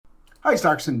Hi, it's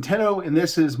Dr. Centeno, and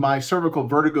this is my cervical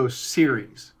vertigo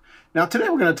series. Now, today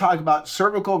we're going to talk about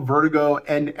cervical vertigo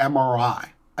and MRI.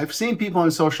 I've seen people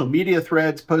in social media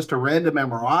threads post a random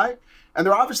MRI, and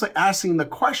they're obviously asking the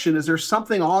question, is there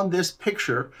something on this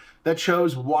picture that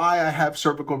shows why I have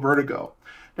cervical vertigo?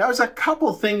 Now, there's a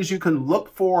couple things you can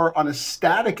look for on a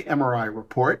static MRI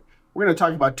report. We're going to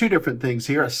talk about two different things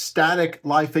here, a static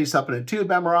lie face up in a tube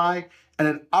MRI and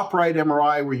an upright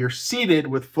MRI where you're seated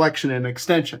with flexion and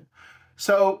extension.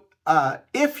 So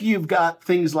if you've got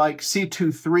things like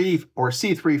C2-3 or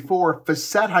C3-4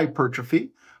 facet hypertrophy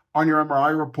on your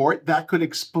MRI report, that could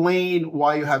explain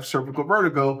why you have cervical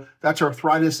vertigo. That's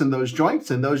arthritis in those joints,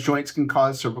 and those joints can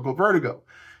cause cervical vertigo.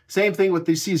 Same thing with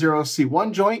the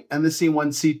C0-C1 joint and the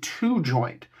C1-C2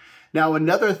 joint. Now,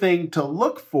 another thing to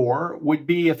look for would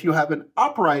be if you have an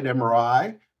upright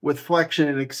MRI with flexion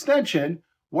and extension,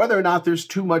 whether or not there's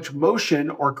too much motion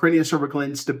or craniocervical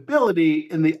instability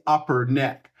in the upper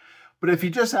neck. But if you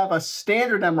just have a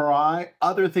standard MRI,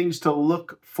 other things to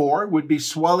look for would be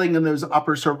swelling in those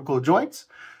upper cervical joints,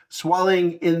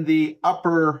 swelling in the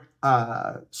upper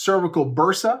cervical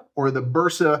bursa or the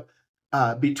bursa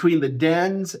between the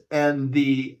dens and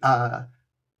the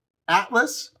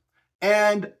atlas,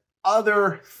 and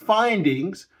other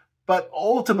findings. But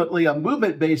ultimately, a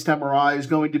movement-based MRI is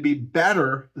going to be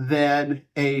better than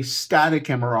a static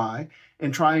MRI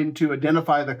in trying to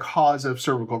identify the cause of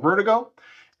cervical vertigo.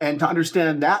 And to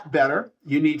understand that better,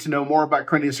 you need to know more about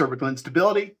craniocervical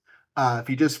instability. If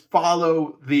you just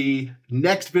follow the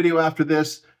next video after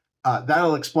this,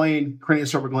 that'll explain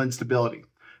craniocervical instability.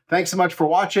 Thanks so much for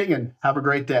watching, and have a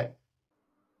great day.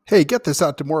 Hey, get this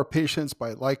out to more patients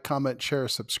by like, comment, share,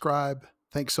 subscribe.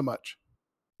 Thanks so much.